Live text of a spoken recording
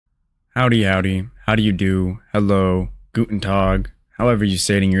Howdy, howdy. How do you do? Hello, guten tag, however you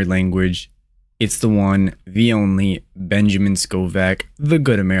say it in your language. It's the one, the only, Benjamin Scovach, the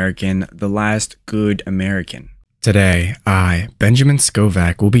good American, the last good American. Today, I, Benjamin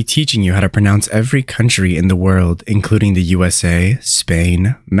Scovach, will be teaching you how to pronounce every country in the world, including the USA,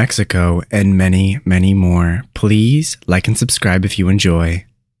 Spain, Mexico, and many, many more. Please like and subscribe if you enjoy.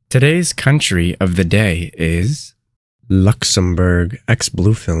 Today's country of the day is Luxembourg. X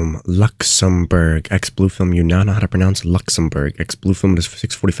Blue Film. Luxembourg. X Blue Film. You now know how to pronounce Luxembourg. X Blue Film is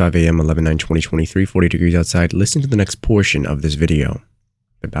 6:45 a.m. 11/9/2023. 40 degrees outside. Listen to the next portion of this video.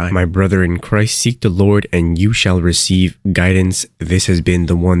 Goodbye. My brother in Christ, seek the Lord and you shall receive guidance. This has been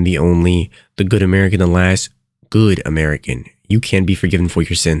the one, the only, the good American, the last good American. You can be forgiven for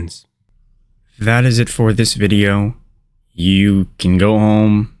your sins. That is it for this video. You can go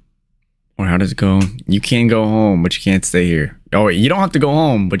home. Or how does it go? You can go home, but you can't stay here. Oh, wait, you don't have to go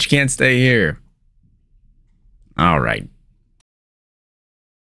home, but you can't stay here. All right.